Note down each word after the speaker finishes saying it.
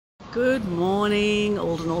Good morning,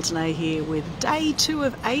 Alden Alternate here with day 2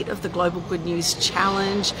 of 8 of the Global Good News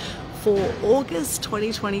Challenge for August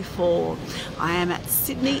 2024. I am at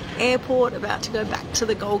Sydney Airport, about to go back to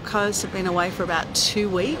the Gold Coast. I've been away for about 2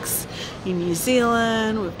 weeks in New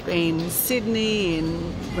Zealand. We've been in Sydney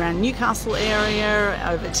and around Newcastle area,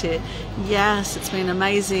 over to Yass. It's been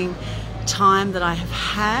amazing time that I have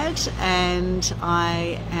had, and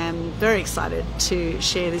I am very excited to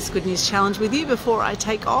share this Good News Challenge with you before I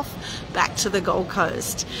take off back to the Gold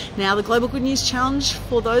Coast. Now, the Global Good News Challenge,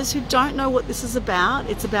 for those who don't know what this is about,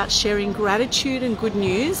 it's about sharing gratitude and good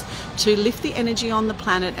news to lift the energy on the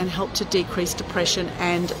planet and help to decrease depression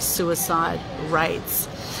and suicide rates.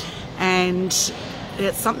 And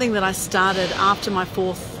it's something that I started after my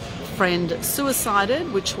 4th friend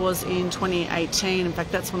suicided, which was in 2018. In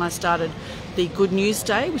fact, that's when I started the Good News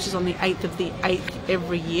Day, which is on the 8th of the 8th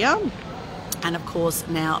every year. And of course,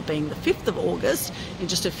 now being the 5th of August, in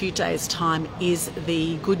just a few days' time, is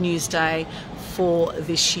the Good News Day for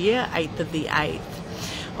this year, 8th of the 8th.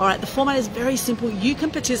 All right, the format is very simple. You can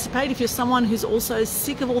participate if you're someone who's also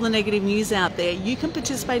sick of all the negative news out there. You can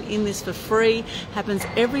participate in this for free. Happens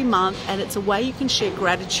every month, and it's a way you can share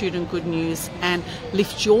gratitude and good news and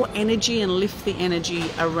lift your energy and lift the energy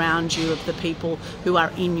around you of the people who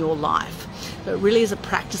are in your life. But it really is a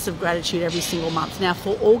practice of gratitude every single month. Now,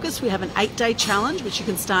 for August, we have an 8-day challenge, which you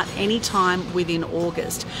can start anytime within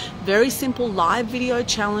August. Very simple live video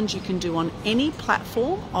challenge you can do on any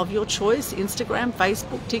platform of your choice: Instagram,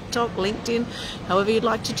 Facebook, TikTok, LinkedIn, however you'd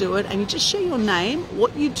like to do it. And you just share your name,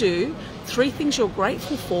 what you do, 3 things you're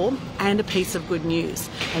grateful for, and a piece of good news.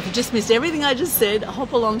 And if you just missed everything I just said,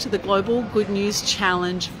 hop along to the Global Good News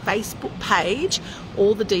Challenge Facebook page.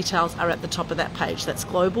 All the details are at the top of that page. That's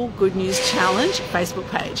Global Good News Challenge Facebook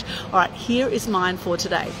page. All right, here is mine for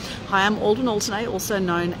today. Hi, I'm Alden Alternate, also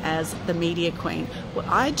known as the Media Queen. What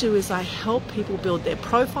I do is I help people build their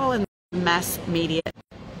profile in mass media.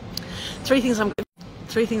 Three things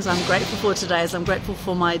I'm grateful for today is I'm grateful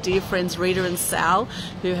for my dear friends Rita and Sal,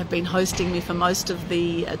 who have been hosting me for most of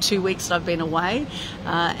the 2 weeks that I've been away,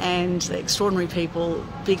 and the extraordinary people.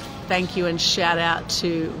 Big thank you and shout out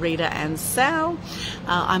to Rita and Sal.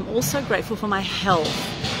 I'm also grateful for my health.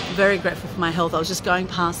 Very grateful for my health. I was just going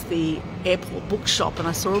past the airport bookshop and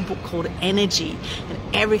I saw a book called Energy, and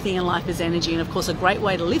everything in life is energy, and of course a great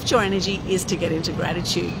way to lift your energy is to get into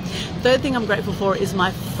gratitude. Third thing I'm grateful for is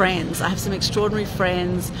my friends. I have some extraordinary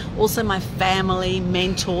friends, also my family,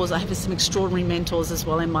 mentors. I have some extraordinary mentors as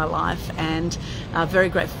well in my life, and very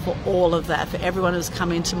grateful for all of that, for everyone who's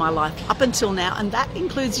come into my life up until now, and that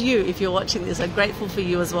includes you if you're watching this. I'm grateful for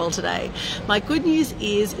you as well today. My good news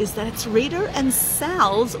is that it's Rita and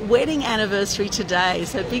Sal's wedding anniversary today,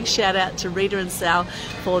 so big shout out to Rita and Sal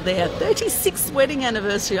for their 36th wedding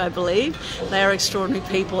anniversary, I believe. They are extraordinary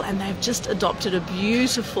people, and they've just adopted a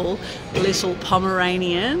beautiful little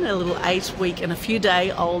Pomeranian, a little 8-week and a few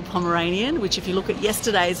day old Pomeranian, which if you look at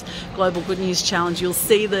yesterday's Global Good News Challenge, you'll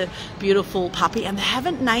see the beautiful puppy, and they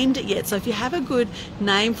haven't named it yet. So if you have a good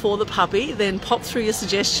name for the puppy, then pop through your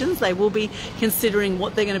suggestions. They will be considering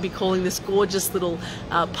what they're going to be calling this gorgeous little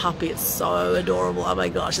puppy. It's so adorable. Oh my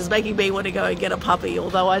gosh, it's making me want to go and get a puppy,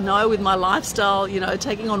 although I know with my lifestyle, you know,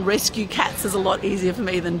 taking on rescue cats is a lot easier for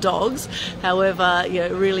me than dogs. However, you know,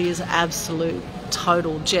 it really is absolute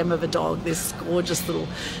total gem of a dog, this gorgeous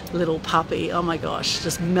little puppy. Oh my gosh,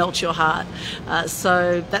 just melt your heart.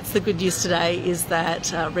 So that's the good news today, is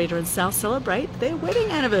that Rita and Sal celebrate their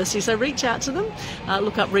wedding anniversary. So reach out to them,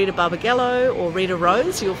 look up Rita Barbagallo or Rita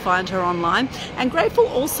Rose, you'll find her online. And grateful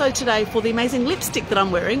also today for the amazing lipstick that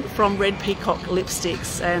I'm wearing from Red Peacock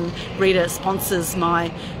Lipsticks, and Rita sponsors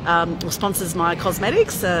my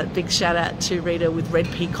cosmetics. Big shout out to Rita with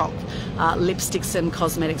Red Peacock lipsticks and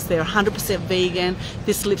cosmetics. They're 100% vegan.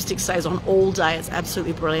 This lipstick stays on all day. It's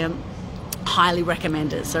absolutely brilliant. Highly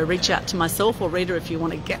recommend it. So reach out to myself or Rita if you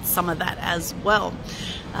want to get some of that as well.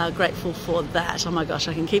 Grateful for that. Oh my gosh,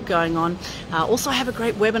 I can keep going on. Also, I have a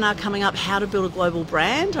great webinar coming up, How to Build a Global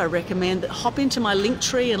Brand. I recommend that hop into my link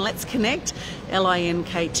tree and let's connect,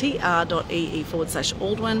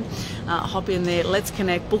 linktr.ee/Aldwin. Hop in there, let's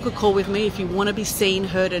connect, book a call with me if you want to be seen,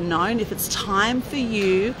 heard and known. If it's time for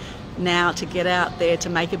you now to get out there to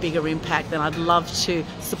make a bigger impact, then I'd love to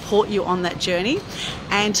support you on that journey.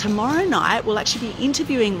 And tomorrow night we'll actually be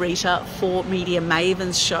interviewing Rita for Media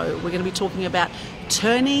Maven's show. We're going to be talking about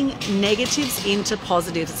Turning Negatives into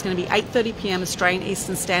Positives. It's going to be 8:30 p.m. Australian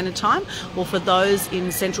Eastern Standard Time, or for those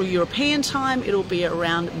in Central European Time, it'll be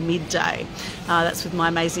around midday. That's with my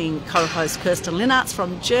amazing co-host Kirsten Linartz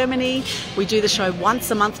from Germany. We do the show once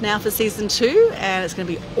a month now for season 2, and it's going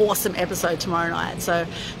to be an awesome episode tomorrow night. So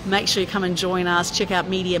make sure you come and join us. Check out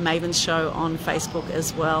Media Maven's show on Facebook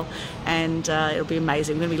as well, and it'll be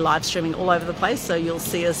amazing. We're going to be live streaming all over the place, so you'll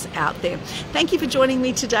see us out there. Thank you for joining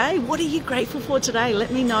me today. What are you grateful for today?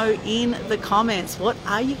 Let me know in the comments. What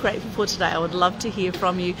are you grateful for today? I would love to hear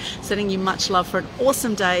from you. Sending you much love for an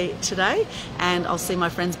awesome day today, and I'll see my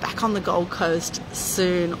friends back on the Gold Coast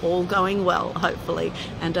soon, all going well, hopefully.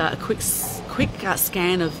 And a quick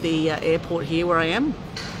scan of the airport here where I am.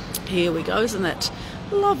 Here we go. Isn't that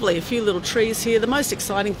lovely? A few little trees here. The most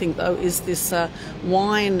exciting thing though is this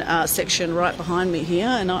wine section right behind me here,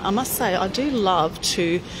 and I must say I do love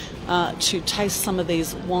to taste some of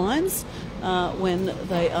these wines when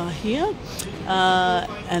they are here,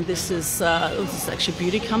 and this is actually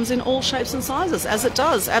beauty. Comes in all shapes and sizes, as it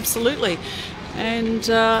does, absolutely. And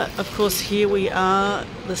of course here we are.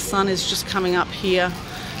 The sun is just coming up here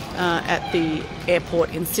at the airport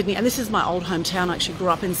in Sydney, and this is my old hometown. I actually grew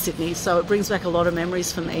up in Sydney, so it brings back a lot of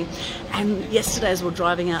memories for me. And yesterday as we were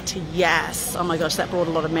driving out to Yass, oh my gosh, that brought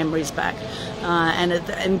a lot of memories back. And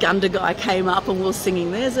Gundagai came up and we were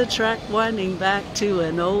singing, "There's a track winding back to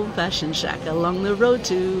an old-fashioned shack along the road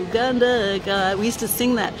to Gundagai." We used to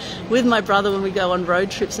sing that with my brother when we go on road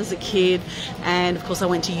trips as a kid. And of course I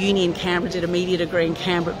went to uni in Canberra, did a media degree in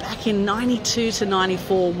Canberra back in 92 to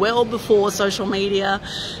 94, well before social media.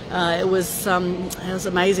 It was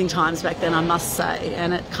amazing times back then, I must say,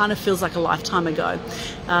 and it kind of feels like a lifetime ago.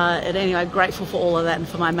 And anyway, grateful for all of that and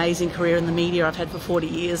for my amazing career in the media I've had for 40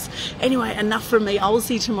 years. Anyway, enough from me. I will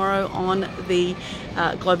see you tomorrow on the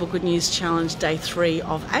Global Good News Challenge, day 3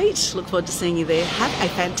 of 8. Look forward to seeing you there. Have a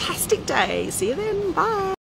fantastic day. See you then. Bye.